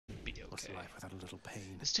What's Okay. life without a little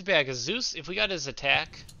pain? It's too bad, because Zeus, if we got his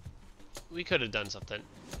attack, we could have done something.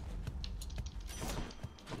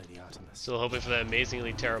 Lady Artemis. Still hoping for that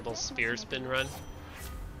amazingly terrible spear spin run.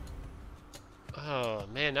 Oh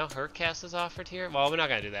man, now her cast is offered here? Well, we're not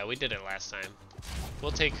gonna do that. We did it last time.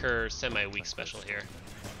 We'll take her semi-weak special here.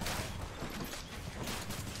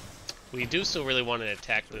 We do still really want an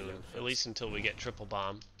attack boon, at least until we get triple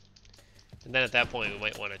bomb. And then at that point we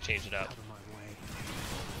might want to change it up. Out of my way.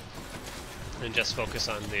 And just focus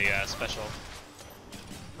on the special.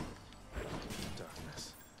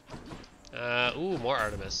 Darkness. Ooh, more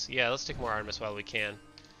Artemis. Yeah, let's take more Artemis while we can.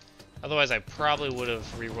 Otherwise I probably would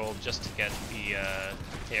have re-rolled just to get the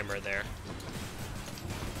hammer there.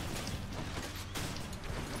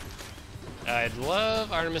 I'd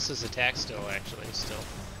love Artemis's attack still, actually,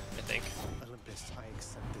 I think. Olympus, I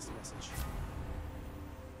accept this message.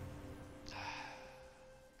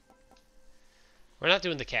 We're not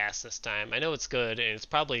doing the cast this time. I know it's good, and it's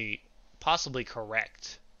possibly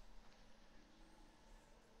correct.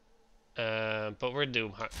 But we're gonna do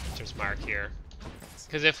Hunter's Mark here.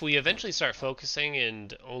 Because if we eventually start focusing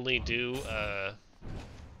and only do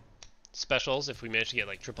specials, if we manage to get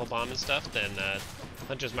like triple bomb and stuff, then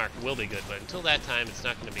Hunter's Mark will be good. But until that time, it's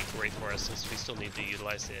not going to be great for us since we still need to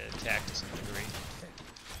utilize the attack to some degree.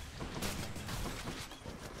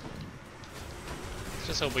 Let's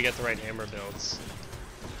just hope we get the right hammer builds.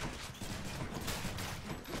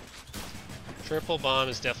 Triple bomb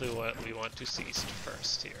is definitely what we want to seize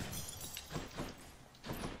first here.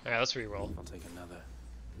 Alright, let's reroll. I'll take another.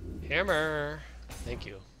 Hammer! Thank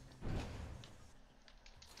you.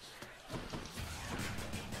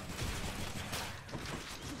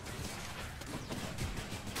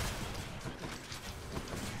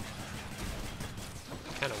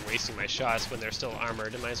 Kind of wasting my shots when they're still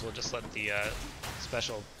armored. I might as well just let the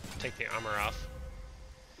special take the armor off.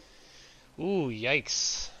 Ooh,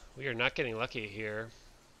 yikes. We are not getting lucky here.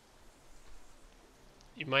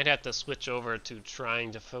 You might have to switch over to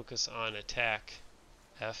trying to focus on attack.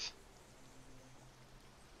 F.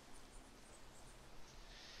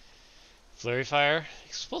 Flurry fire.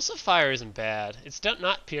 Explosive fire isn't bad. It's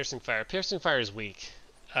not piercing fire. Piercing fire is weak.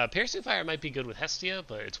 Piercing fire might be good with Hestia,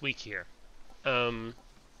 but it's weak here.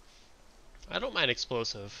 I don't mind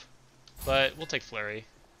explosive, but we'll take flurry.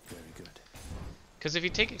 Very good. Because if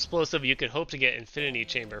you take explosive, you could hope to get Infinity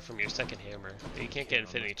Chamber from your second hammer. But you can't get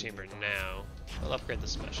Infinity Chamber now. I'll upgrade the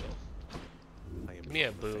special. Give me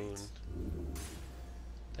a boon.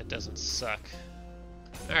 That doesn't suck.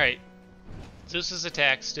 Alright. Zeus's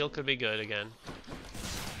attack still could be good again.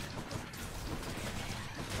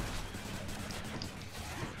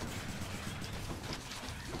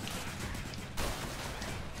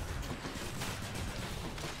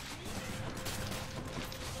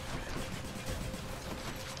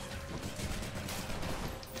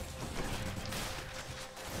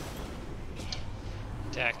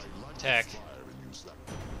 Attack. Attack.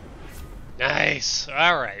 Nice!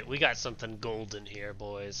 Alright, we got something golden here,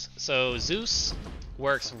 boys. So, Zeus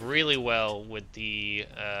works really well with the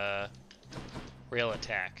rail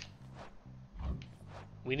attack.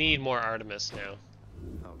 We need more Artemis now.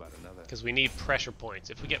 How about another? Because we need pressure points.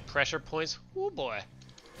 If we get pressure points, oh boy.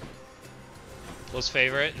 Most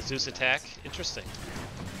favorite, Zeus attack. Interesting.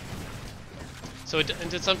 So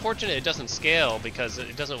it's unfortunate it doesn't scale because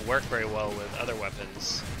it doesn't work very well with other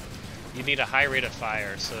weapons. You need a high rate of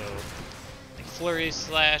fire, so like Flurry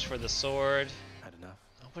Slash for the sword. Had enough?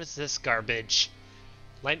 Oh, what is this garbage?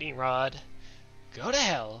 Lightning Rod. Go to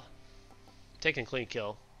hell. Taking clean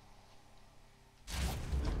kill.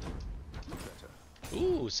 Better.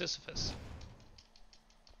 Ooh, Sisyphus.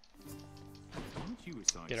 Aren't you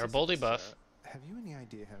assigned Get our Sisyphus? Boldy buff. Have you any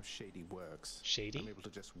idea how Shady works? Shady? I'm able to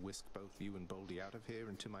just whisk both you and Boldy out of here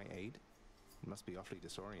and to my aid? It must be awfully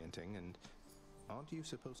disorienting, and aren't you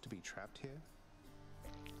supposed to be trapped here?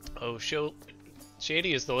 Oh,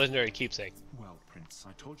 Shady is the legendary keepsake. Well, Prince,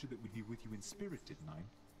 I told you that we'd be with you in spirit, didn't I?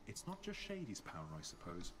 It's not just Shady's power, I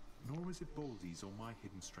suppose, nor is it Baldy's or my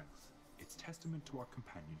hidden strength. It's testament to our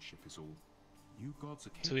companionship is all. You gods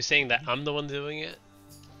are capable. So he's saying that I'm the one doing it?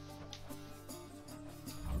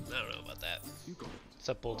 I don't know about that. You got it. What's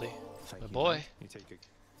up, Boldy? Thank My you, boy. mate. You take a...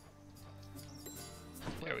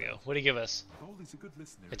 There we go. What do you give us? Baldy's a good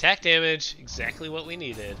listener. Attack damage, exactly what we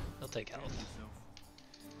needed. I'll take health.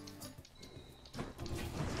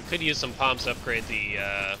 Could use some palms to upgrade the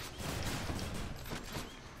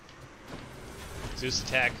Zeus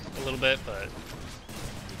attack a little bit, but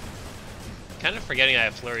kind of forgetting I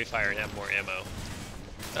have Flurry Fire and have more ammo.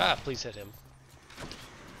 Ah, please hit him.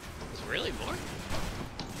 There's really more?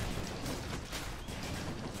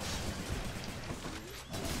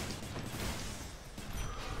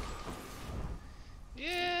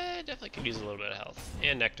 could use a little bit of health.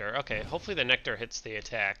 And nectar. Okay, hopefully the nectar hits the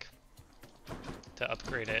attack to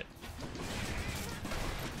upgrade it.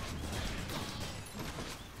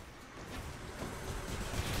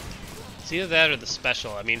 It's either that or the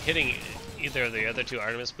special. I mean, hitting either of the other two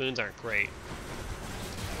Artemis boons aren't great.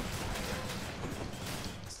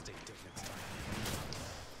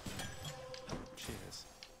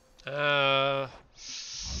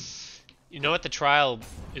 You know what? The trial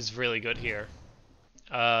is really good here.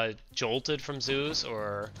 Jolted from Zeus,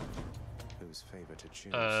 or Whose favor to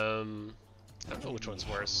choose? I don't know which one's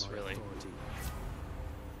worse, really.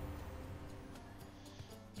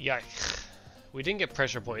 Yikes. We didn't get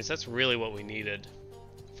pressure points. That's really what we needed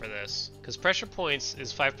for this. Because pressure points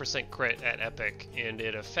is 5% crit at epic, and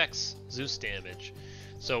it affects Zeus damage.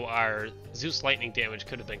 So our Zeus lightning damage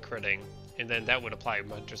could have been critting, and then that would apply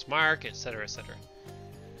Hunter's Mark, etc., etc.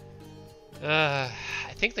 I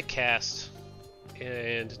think the cast,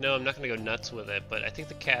 and no, I'm not going to go nuts with it, but I think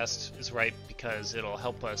the cast is right because it'll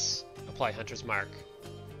help us apply Hunter's Mark.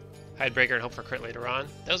 Hidebreaker and hope for crit later on.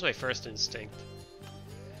 That was my first instinct.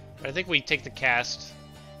 But I think we take the cast,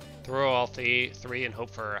 throw all three, and hope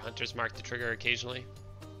for Hunter's Mark to trigger occasionally.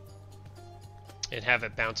 And have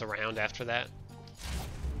it bounce around after that.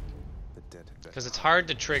 Because it's hard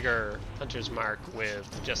to trigger Hunter's Mark with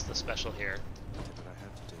just the special here.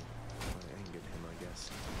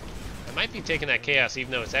 I might be taking that Chaos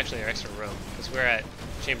even though it's actually our extra room. Because we're at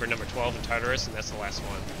chamber number 12 in Tartarus and that's the last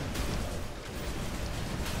one.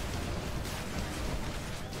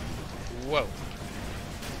 Whoa.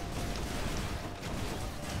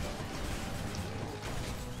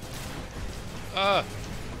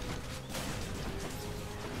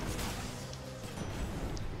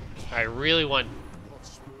 I really want...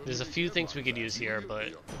 There's a few things we could use here,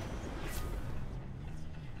 but...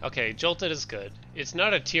 Okay, Jolted is good. It's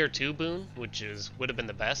not a tier 2 boon, which would have been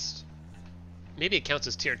the best. Maybe it counts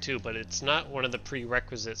as tier 2, but it's not one of the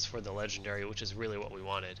prerequisites for the legendary, which is really what we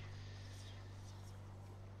wanted.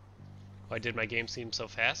 Why did my game seem so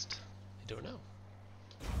fast? I don't know.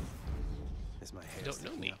 I don't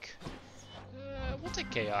know, Meek. We'll take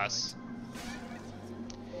Chaos.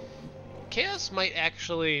 Chaos might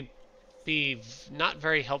actually be not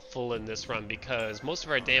very helpful in this run because most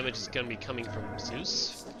of our damage is going to be coming from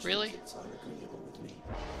Zeus, really?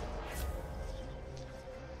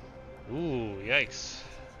 Ooh, yikes.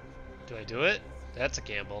 Do I do it? That's a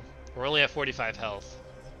gamble. We're only at 45 health.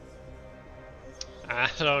 I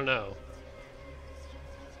don't know.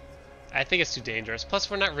 I think it's too dangerous.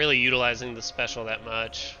 Plus, we're not really utilizing the special that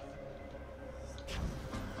much.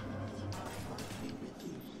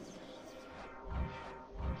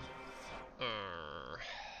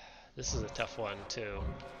 This is a tough one, too.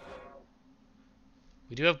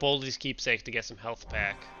 We do have Boldy's Keepsake to get some health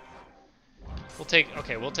back. We'll take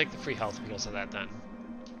the free health because of that then.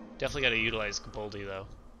 Definitely gotta utilize Boldy though.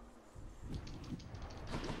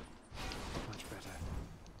 Much better.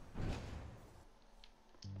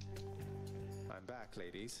 I'm back,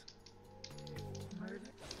 ladies.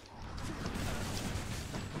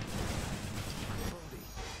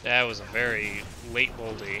 That was a very late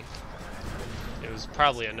Boldy. It was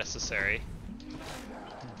probably unnecessary.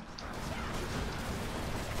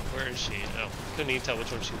 Where is she? Oh, couldn't even tell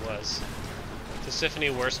which one she was.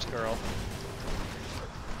 Tisiphone, worst girl.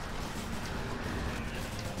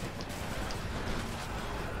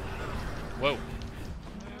 Whoa.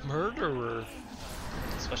 Murderer.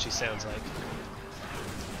 That's what she sounds like.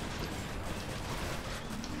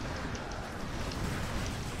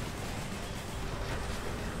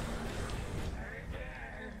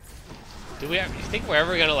 Do you think we're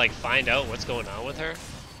ever gonna like find out what's going on with her?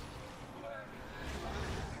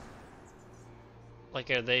 Like,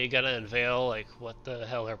 are they gonna unveil like what the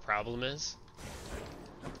hell her problem is?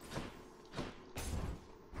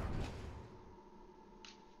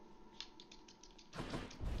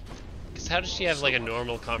 Because how does she have like a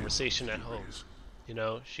normal conversation at home? You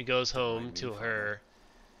know, she goes home to her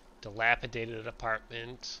dilapidated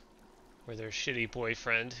apartment with her shitty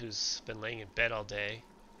boyfriend who's been laying in bed all day.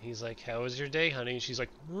 He's like, "How was your day, honey?" And she's like,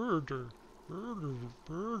 "Murder, murder,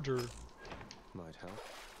 murder." Might help.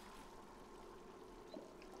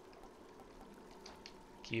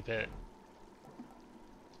 Keep it.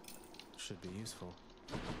 Should be useful.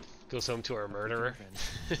 Goes home to our murderer.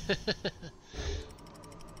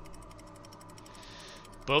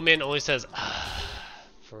 Bowman only says, "Ah,"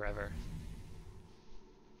 forever.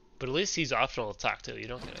 But at least he's optional to talk to. You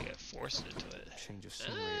don't gotta get forced into it. Change of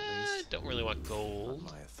scenery at least. Don't really want gold.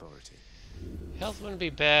 My authority. Health wouldn't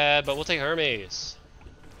be bad, but we'll take Hermes.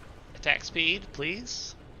 Attack speed,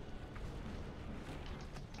 please.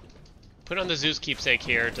 put on the Zeus keepsake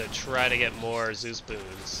here to try to get more Zeus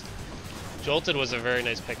boons. Jolted was a very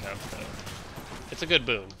nice pickup, though. It's a good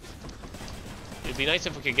boon. It'd be nice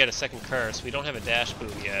if we could get a second curse. We don't have a dash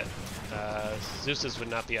boon yet. Zeus's would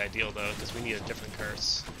not be ideal, though, because we need a different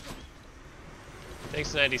curse.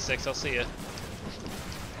 Thanks, 96. I'll see ya.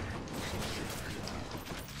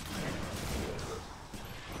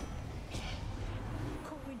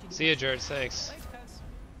 See ya, George. Thanks.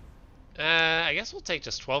 I guess we'll take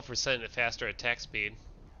just 12% faster attack speed.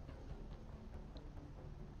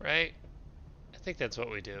 Right? I think that's what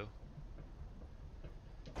we do.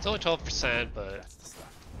 It's only 12%, but it's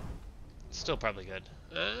still probably good.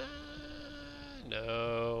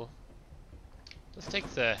 No. Let's take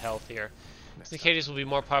the health here. Cicadies will be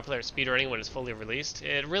more popular at speedrunning when it's fully released.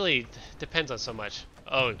 It really depends on so much.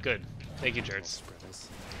 Oh, good. Thank you, Jerds.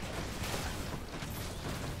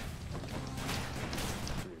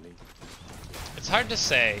 It's hard to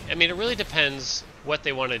say. I mean, it really depends what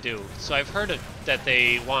they want to do. So I've heard that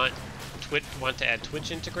they want to add Twitch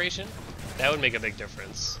integration. That would make a big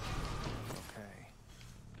difference. Okay.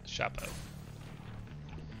 Shoppo.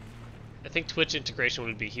 I think Twitch integration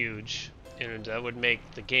would be huge, and that would make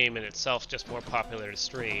the game in itself just more popular to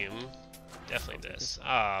stream. Definitely this.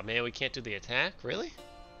 Ah, man, we can't do the attack? Really?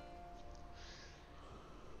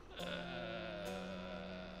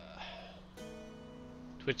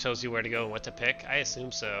 Twitch tells you where to go and what to pick? I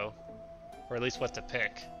assume so. Or at least what to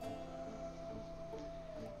pick.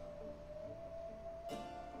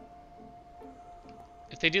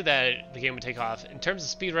 If they do that, the game would take off. In terms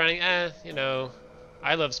of speedrunning, you know,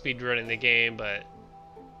 I love speedrunning the game, but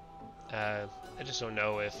I just don't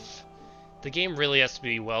know if the game really has to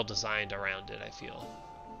be well designed around it, I feel.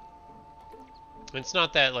 It's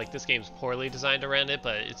not that like this game's poorly designed around it,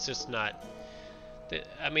 but it's just not.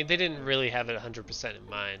 I mean, they didn't really have it 100% in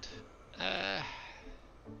mind. I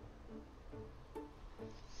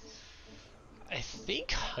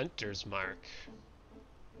think Hunter's Mark.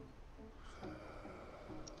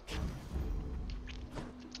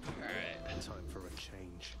 Time for a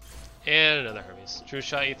change. And another Hermes. True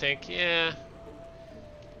shot, you think? Yeah.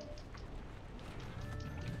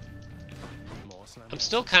 I'm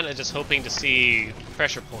still kind of just hoping to see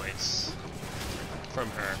pressure points from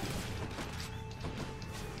her.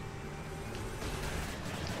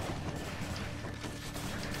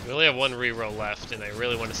 We only have one reroll left, and I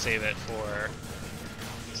really want to save it for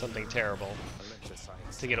something terrible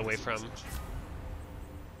to get away from.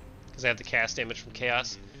 Because I have the cast damage from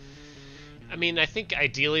Chaos. I mean, I think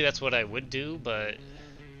ideally that's what I would do, but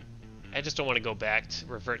I just don't want to go back to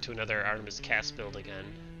revert to another Artemis cast build again.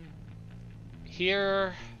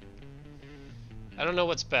 Here, I don't know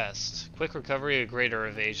what's best. Quick recovery or greater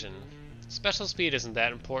evasion. Special speed isn't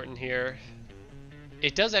that important here.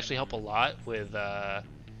 It does actually help a lot with the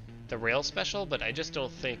rail special, but I just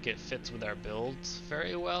don't think it fits with our builds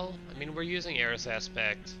very well. I mean, we're using Eris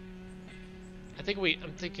aspect. I'm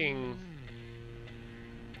thinking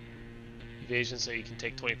evasion so you can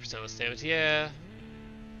take 20% less damage. Yeah.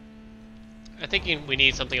 I'm thinking we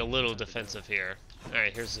need something a little defensive here.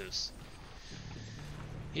 Alright, here's Zeus.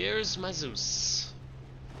 Here's my Zeus.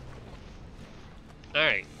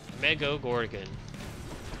 Alright, Mega Gorgon.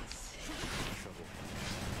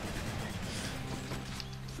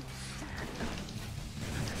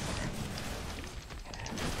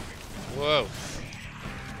 Whoa.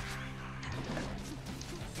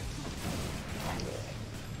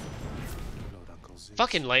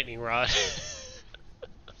 Fucking lightning rod.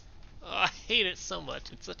 Oh, I hate it so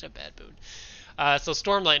much. It's such a bad boon. So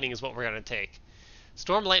storm lightning is what we're gonna take.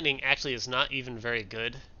 Storm lightning actually is not even very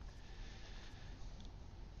good,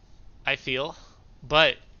 I feel.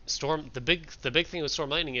 But the big thing with storm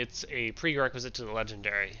lightning, it's a prerequisite to the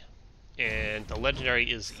legendary, and the legendary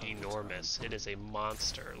is enormous. It is a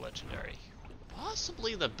monster legendary,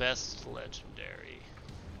 possibly the best legendary.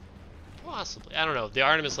 Possibly, I don't know. The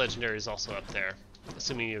Artemis legendary is also up there.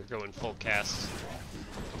 Assuming you're going full cast.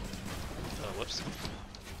 Oh, whoops.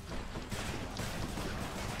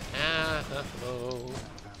 Oh.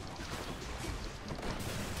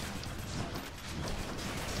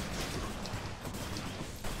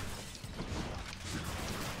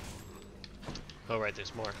 Oh, right,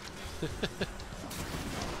 there's more.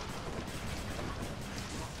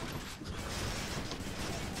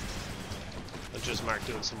 Just Mark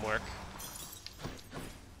doing some work.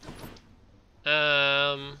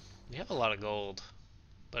 We have a lot of gold,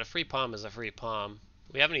 but a free palm is a free palm.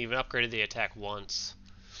 We haven't even upgraded the attack once.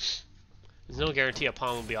 There's no guarantee a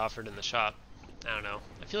palm will be offered in the shop. I don't know.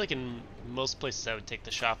 I feel like in most places I would take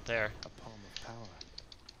the shop there.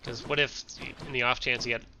 Because what if, in the off chance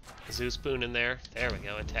you get Zeus boon in there. There we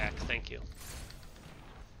go, attack, thank you.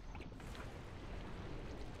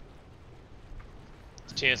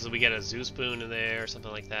 Chances we get a Zeus boon in there or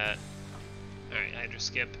something like that. Alright, Hydra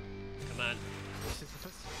skip. Come on.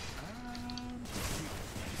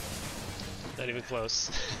 Not even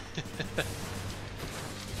close.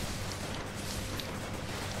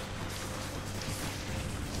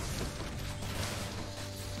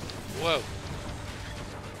 Whoa.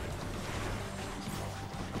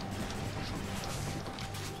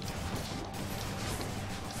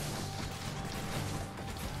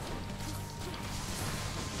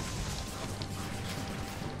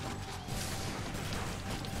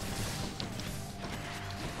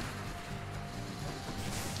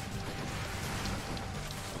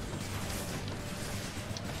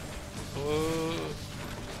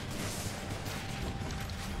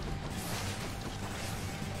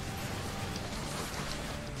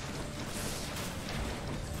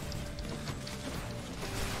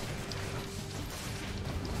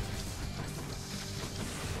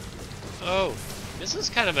 Oh, this is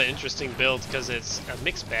kind of an interesting build because it's a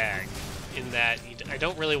mixed bag in that I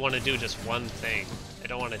don't really want to do just one thing. I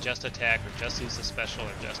don't want to just attack or just use the special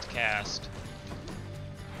or just cast.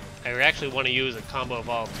 I actually want to use a combo of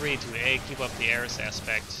all three to A, keep up the Eris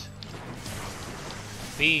aspect,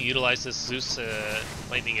 B, utilize this Zeus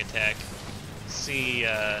lightning attack, C,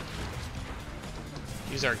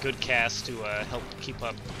 use our good cast to help keep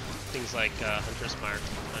up things like Hunter's Mark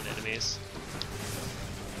on enemies.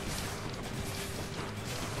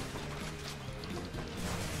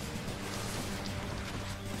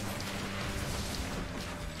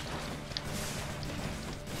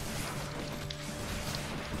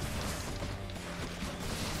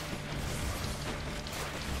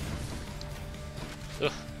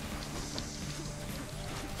 Ugh.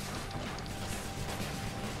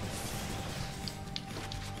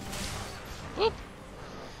 Whoop.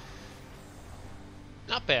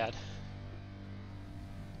 Not bad.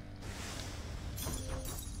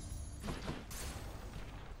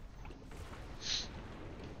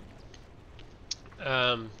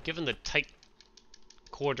 Given the tight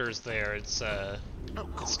quarters there, it's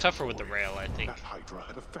tougher with the rail, I think.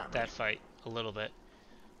 That fight a little bit.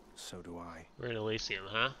 So do I. We're in Elysium,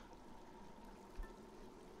 huh?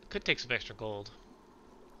 Could take some extra gold.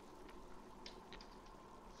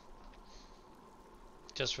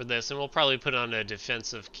 Just for this, and we'll probably put on a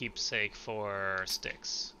defensive keepsake for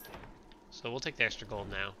sticks. So we'll take the extra gold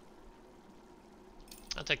now.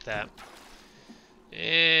 I'll take that.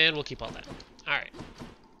 And we'll keep all that. Alright.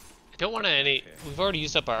 I don't want to we've already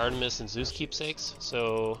used up our Artemis and Zeus keepsakes,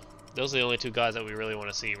 so those are the only two gods that we really want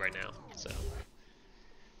to see right now. So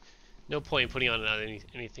no point in putting on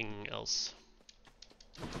anything else.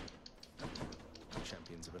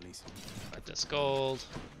 Champions of Elysium. Get this gold.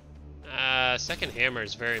 Second hammer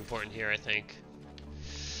is very important here, I think.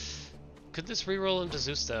 Could this reroll into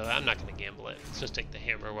Zeus though? I'm not going to gamble it. Let's just take the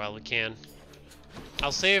hammer while we can.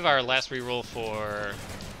 I'll save our last reroll for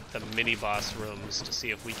the mini boss rooms to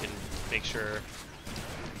see if we can make sure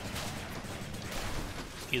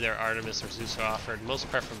either Artemis or Zeus are offered.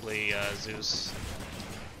 Most preferably Zeus.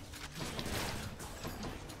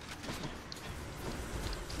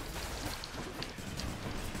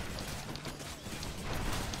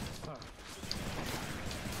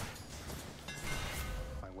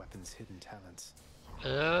 Hidden talents.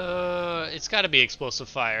 It's got to be explosive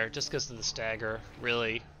fire, just because of the stagger.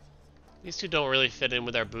 Really, these two don't really fit in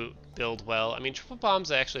with our build well. I mean, triple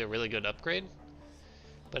bomb's actually a really good upgrade,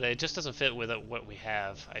 but it just doesn't fit with what we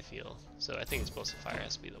have, I feel. So I think explosive fire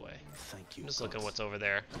has to be the way. Thank you. I'm just looking what's over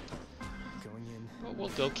there. Going in. Well, we'll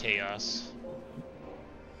go chaos.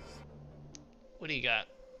 What do you got,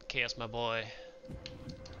 chaos, my boy?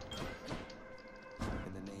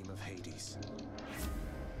 In the name of Hades.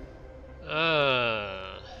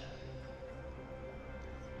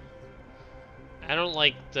 I don't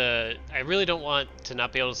like I really don't want to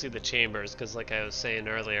not be able to see the chambers, because like I was saying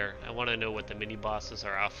earlier, I want to know what the mini bosses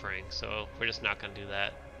are offering, so we're just not gonna do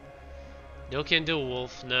that. No can do a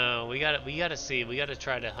wolf. No, we gotta see. We gotta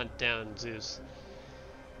try to hunt down Zeus.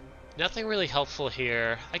 Nothing really helpful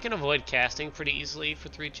here. I can avoid casting pretty easily for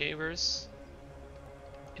 3 chambers.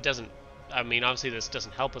 It doesn't. I mean, obviously this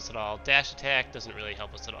doesn't help us at all. Dash attack doesn't really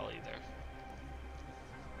help us at all either.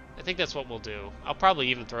 I think that's what we'll do. I'll probably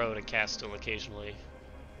even throw it a cast still occasionally.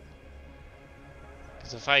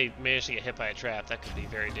 Because if I manage to get hit by a trap, that could be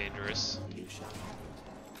very dangerous.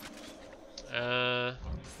 Yep,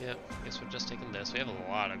 I guess we're just taking this. We have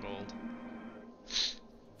a lot of gold.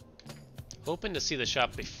 Hoping to see the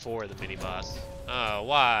shop before the mini-boss. Oh,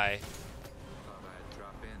 why?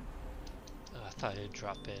 Thought it'd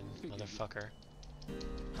drop in, motherfucker.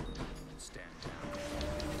 Stand down.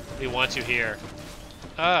 We want you here.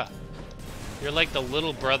 Ah! You're like the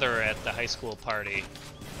little brother at the high school party.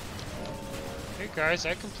 Hey guys,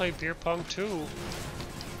 I can play beer pong too.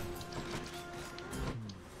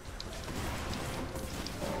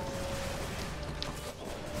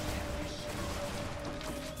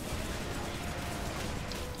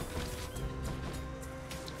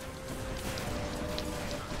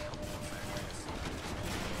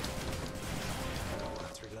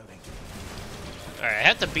 Alright, I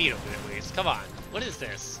have to beat him at least. Come on. What is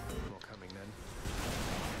this? More coming then.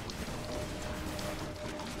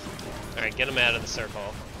 Alright, get him out of the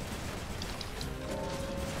circle.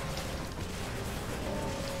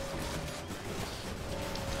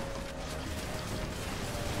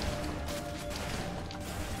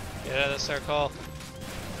 Get out of the circle.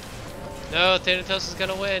 No, Thanatos is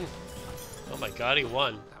gonna win. Oh my god, he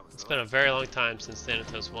won. It's been a very long time since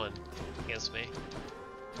Thanatos won against me.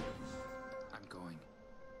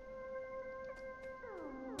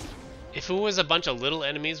 If it was a bunch of little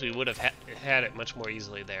enemies, we would have had it much more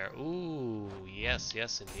easily there. Ooh, yes,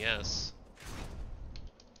 yes, and yes.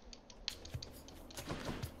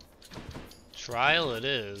 Trial it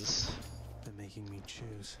is. They're making me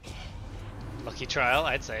choose. Lucky trial,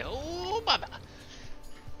 I'd say. Oh, mama.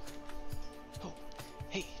 Oh,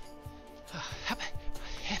 hey. How about...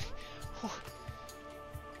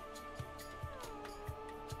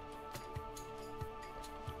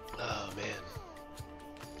 Oh, man.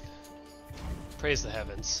 Praise the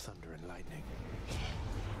heavens. Thunder and lightning.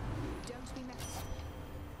 Don't be messed.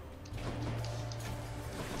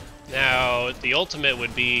 Now, the ultimate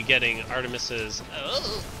would be getting Artemis's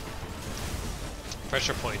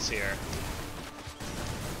pressure points here.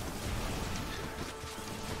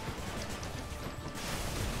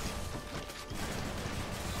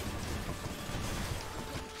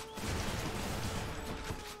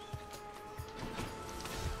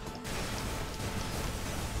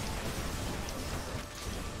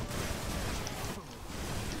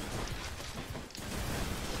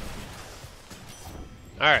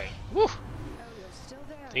 Alright, woo! Oh, you're still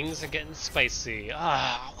there. Things are getting spicy.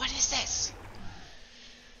 Ah, what is this?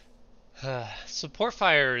 Support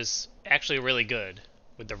fire is actually really good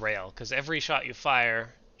with the rail, because every shot you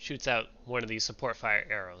fire shoots out one of these support fire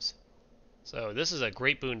arrows. So this is a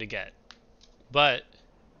great boon to get. But,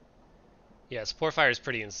 yeah, support fire is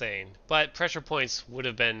pretty insane. But pressure points would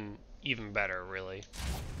have been even better, really.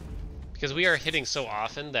 Because we are hitting so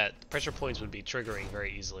often that pressure points would be triggering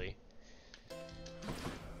very easily.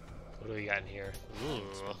 What do we got in here? Ooh.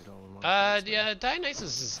 Yeah,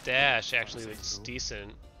 Dionysus' dash actually looks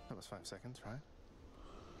decent. That was 5 seconds,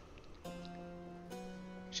 right?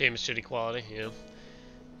 Shame it's shitty quality, yeah.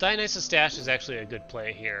 Dionysus' dash is actually a good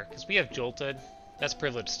play here, because we have Jolted. That's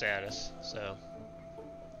privileged status, so.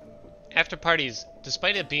 After parties,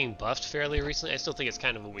 despite it being buffed fairly recently, I still think it's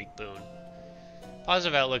kind of a weak boon.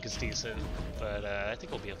 Positive outlook is decent, but I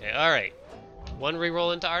think we'll be okay. Alright. One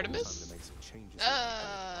reroll into Artemis?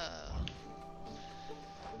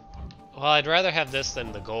 Well, I'd rather have this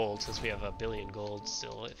than the gold, since we have 1 billion gold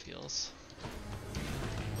still, it feels.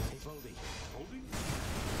 Hey, Baldy. Holding?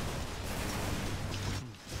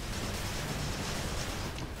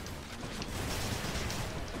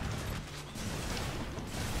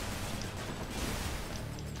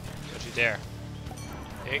 Don't you dare.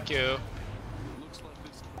 Thank you. Looks like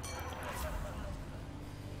this.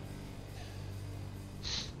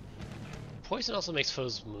 Poison also makes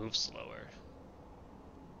foes move slower.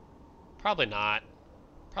 Probably not.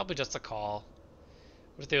 Probably just a call.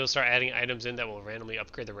 What if they will start adding items in that will randomly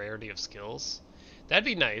upgrade the rarity of skills? That'd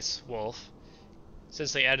be nice, Wolf.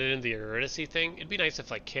 Since they added in the Eurydice thing, it'd be nice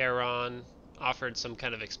if like Charon offered some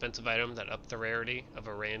kind of expensive item that upped the rarity of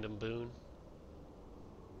a random boon.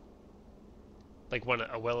 Like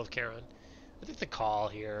a Well of Charon. I think the call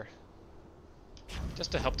here.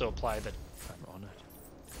 Just to help to apply the I'm on it.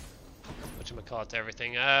 whatchamacallit to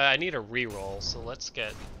everything. I need a reroll, so let's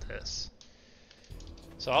get this.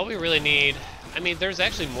 So all we really need, I mean, there's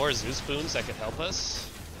actually more Zeus boons that could help us.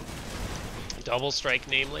 Double strike,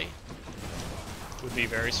 namely, would be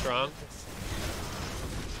very strong.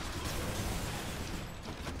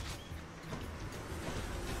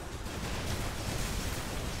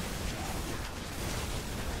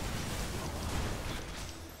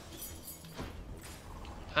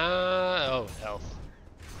 Oh, health.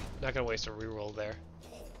 Not gonna waste a reroll there.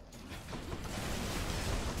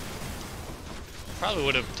 Probably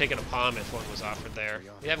would have taken a palm if one was offered there.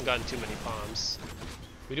 We haven't gotten too many palms.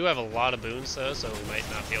 We do have a lot of boons though, so we might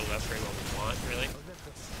not be able to upgrade what we want, really.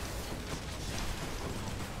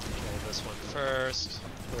 Okay, this one first.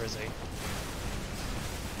 Where is he?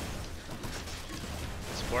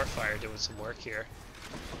 Sport Fire doing some work here.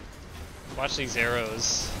 Watch these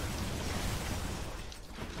arrows.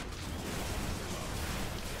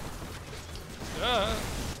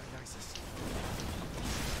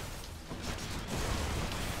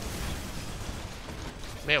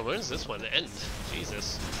 Man, when does this one end?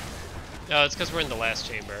 Jesus. No, it's because we're in the last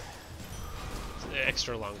chamber. It's an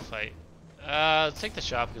extra long fight. Let's take the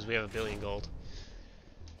shop because we have 1 billion gold.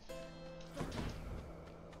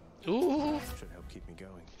 Ooh! Should help keep me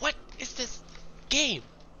going. What is this game?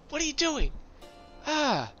 What are you doing?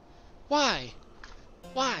 Ah! Why?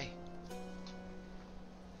 Why?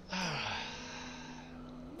 Ah.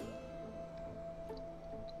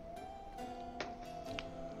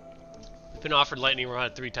 We've been offered lightning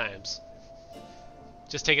rod 3 times.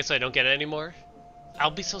 Just take it so I don't get it anymore. I'll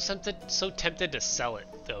be so tempted to sell it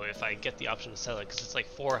though if I get the option to sell it because it's like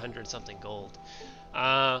 400 something gold.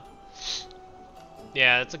 Yeah,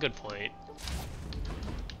 that's a good point.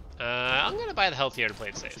 I'm gonna buy the health here to play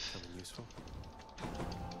it safe.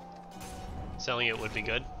 Selling it would be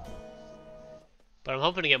good. But I'm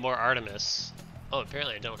hoping to get more Artemis. Oh,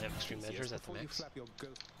 apparently I don't have extreme measures at the max.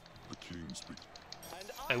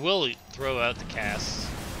 I will throw out the casts.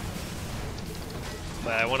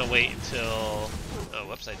 But I want to wait until... Oh,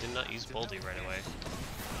 whoops, I did not use Boldy right away.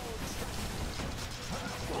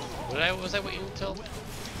 Was I waiting until?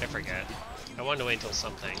 I forget. I wanted to wait until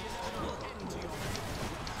something.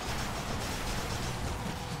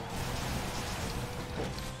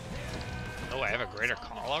 Oh, I have a greater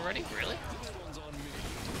call already? Really?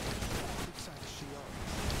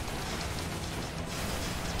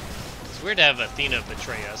 It's weird to have Athena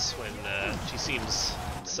betray us when she seems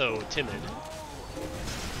so timid.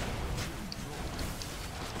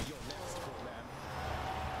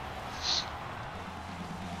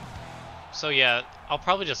 So yeah, I'll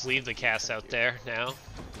probably just leave the cast out there now.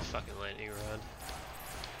 Fucking lightning rod.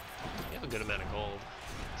 We have a good amount of gold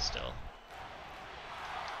still.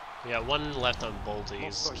 We got 1 left on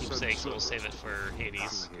Boldy's keepsake, so we'll save it for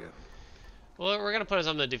Hades. Well, we're gonna put us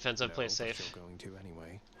on the defensive, play it safe.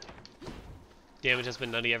 Damage has been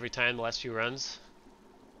nutty every time the last few runs.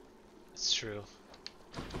 It's true.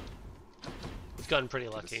 We've gotten pretty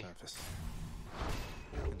lucky.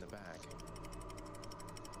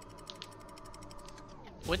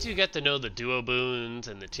 Once you get to know the duo boons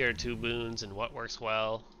and the tier 2 boons and what works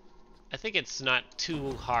well, I think it's not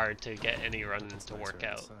too hard to get any run to work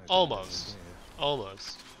out. Almost.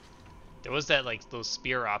 Almost. There was that, like, those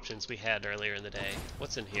spear options we had earlier in the day.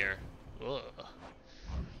 What's in here? Ugh.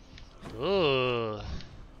 Ugh.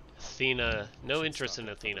 Athena. No interest in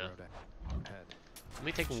Athena. Let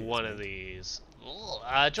me take one of these.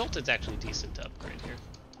 Jolted's actually decent to upgrade here.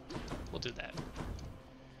 We'll do that.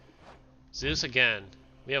 Zeus again.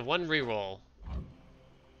 We have 1 reroll.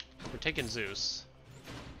 We're taking Zeus.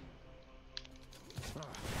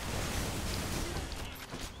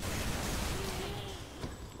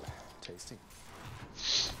 Tasty.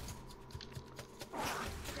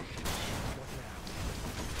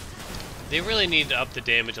 They really need to up the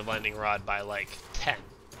damage of Lightning Rod by like 10.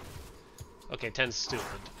 Okay, 10's stupid.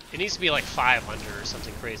 It needs to be like 500 or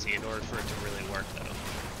something crazy in order for it to really work though.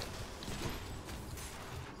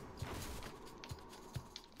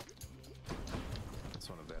 That's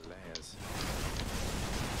one of their layers.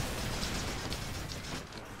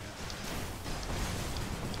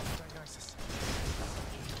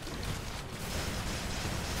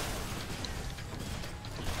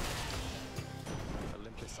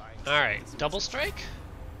 Alright, double strike?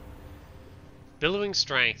 Billowing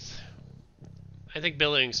Strength. I think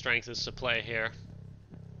Billowing Strength is to play here.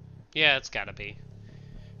 Yeah, it's gotta be.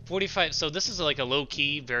 45, so this is like a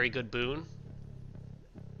low-key, very good boon.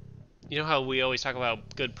 You know how we always talk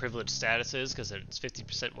about good privileged statuses because it's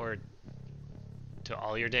 50% more to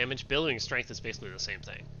all your damage? Billowing Strength is basically the same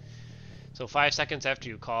thing. So 5 seconds after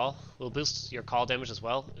you call will boost your call damage as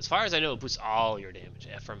well. As far as I know, it boosts all your damage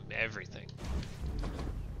from everything.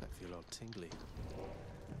 I feel all tingly.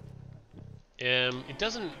 It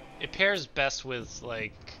doesn't. It pairs best with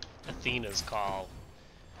like Athena's call.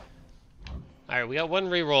 All right, we got 1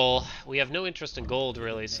 reroll. We have no interest in gold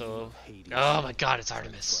really, so. Oh my God, it's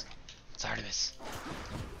Artemis. It's Artemis.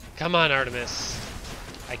 Come on, Artemis.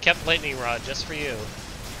 I kept Lightning Rod just for you.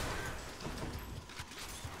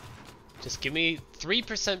 Just give me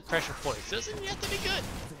 3% pressure points. Doesn't have to be good.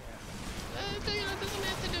 Doesn't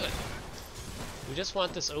have to do it. We just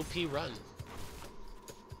want this OP run.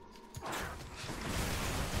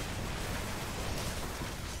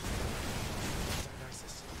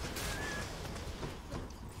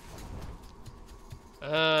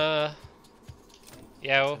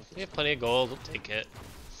 Yeah, well, we have plenty of gold. We'll take it.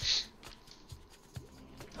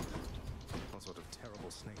 What sort of terrible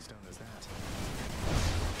snake stone is that?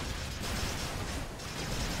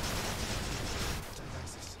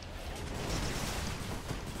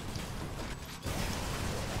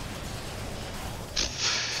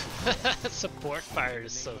 Dionysus. Support fire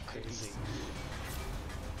is so crazy.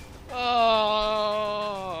 Oh,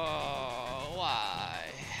 why?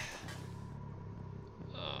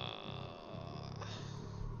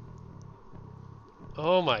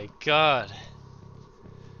 Oh my god.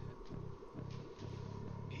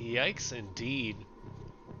 Yikes indeed.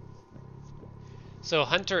 So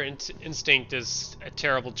Hunter Instinct is a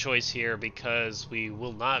terrible choice here because we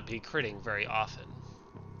will not be critting very often.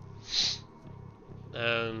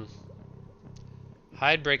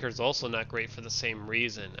 Hidebreaker is also not great for the same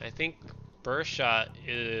reason. I think Burst Shot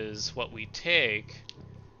is what we take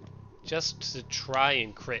just to try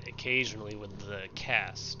and crit occasionally with the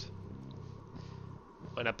cast.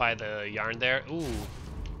 Went up by the yarn there. Ooh.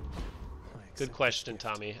 Good question,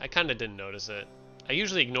 Tommy. I kind of didn't notice it. I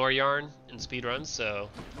usually ignore yarn in speedruns, so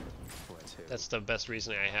that's the best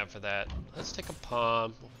reasoning I have for that. Let's take a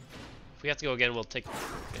palm. If we have to go again, we'll take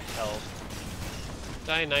health.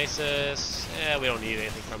 Dionysus. We don't need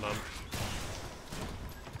anything from him.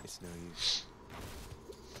 It's no use.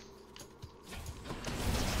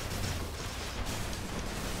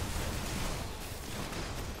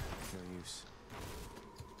 No use.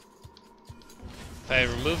 If I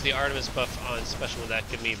remove the Artemis buff on special, would that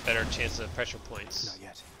give me better chances of pressure points? Not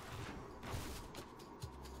yet.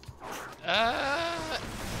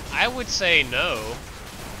 I would say no.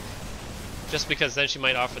 Just because then she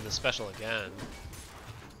might offer the special again.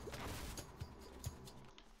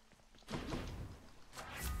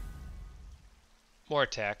 More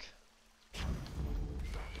attack.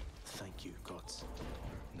 Thank you, gods.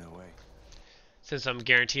 No way. Since I'm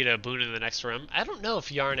guaranteed a boon in the next room. I don't know if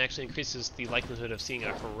Yarn actually increases the likelihood of seeing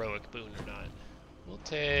a heroic boon or not. We'll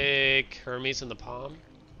take Hermes in the palm.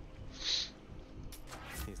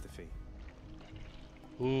 Here's the fee.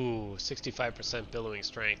 Ooh, 65% billowing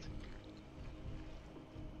strength.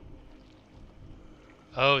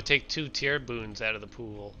 Oh, take 2 tier boons out of the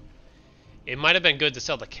pool. It might have been good to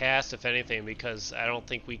sell the cast, if anything, because I don't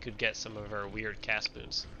think we could get some of our weird cast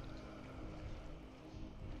boons.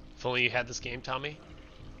 If only you had this game, Tommy.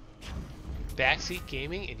 Backseat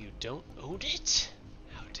gaming and you don't own it?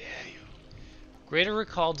 How dare you. Greater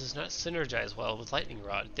Recall does not synergize well with Lightning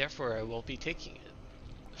Rod, therefore I won't be taking it.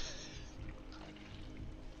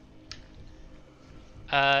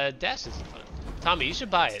 Dash isn't fun. Tommy, you should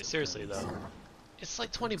buy it, seriously though. It's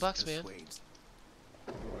like 20 bucks, man.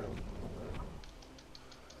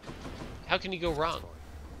 How can you go wrong?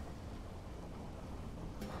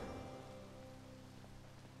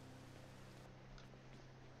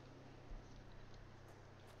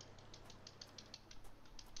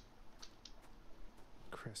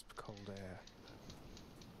 Crisp, cold air.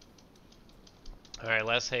 Alright,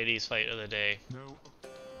 last Hades fight of the day. No.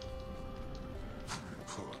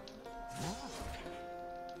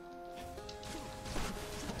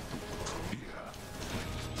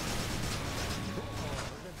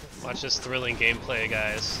 Watch this thrilling gameplay,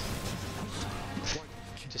 guys.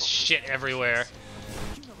 Just shit everywhere.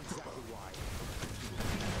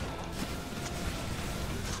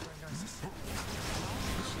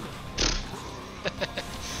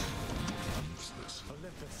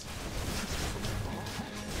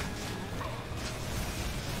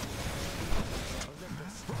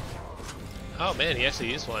 Oh man, he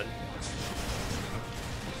actually used one.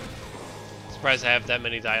 Surprised I have that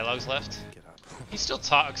many dialogues left. He still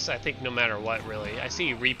talks, I think, no matter what, really. I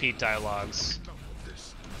see repeat dialogues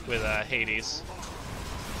with Hades.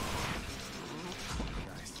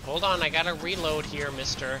 Hold on, I gotta reload here,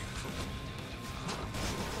 mister.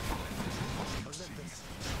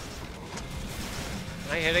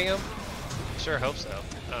 Am I hitting him? Sure hope so.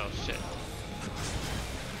 Oh, shit.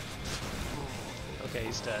 Okay,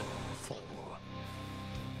 he's dead.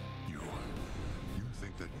 You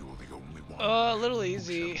think that you're the only one? Oh, a little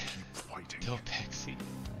easy. Keep fighting. No backseat.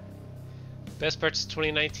 Best purchase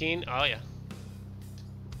 2019? Oh yeah.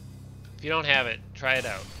 If you don't have it, try it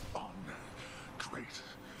out. Great.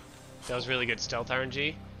 That was really good stealth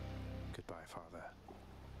RNG. Goodbye, father.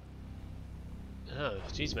 Oh,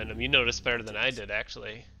 jeez, man, you noticed better than I did,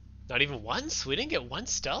 actually. Not even once? We didn't get one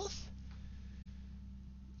stealth?